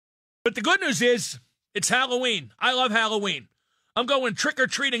But the good news is, it's Halloween. I love Halloween. I'm going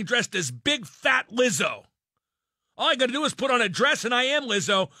trick-or-treating dressed as big, fat Lizzo. All I got to do is put on a dress, and I am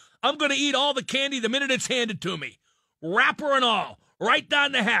Lizzo. I'm going to eat all the candy the minute it's handed to me. Wrapper and all. Right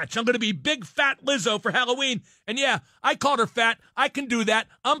down the hatch. I'm going to be big, fat Lizzo for Halloween. And yeah, I called her fat. I can do that.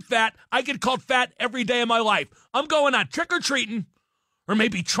 I'm fat. I get called fat every day of my life. I'm going on trick-or-treating, or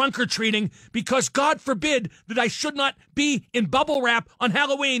maybe trunk-or-treating, because God forbid that I should not be in bubble wrap on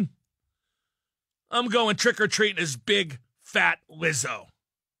Halloween. I'm going trick-or-treating as big, fat Lizzo.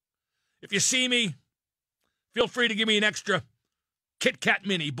 If you see me, feel free to give me an extra Kit Kat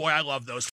mini. Boy, I love those.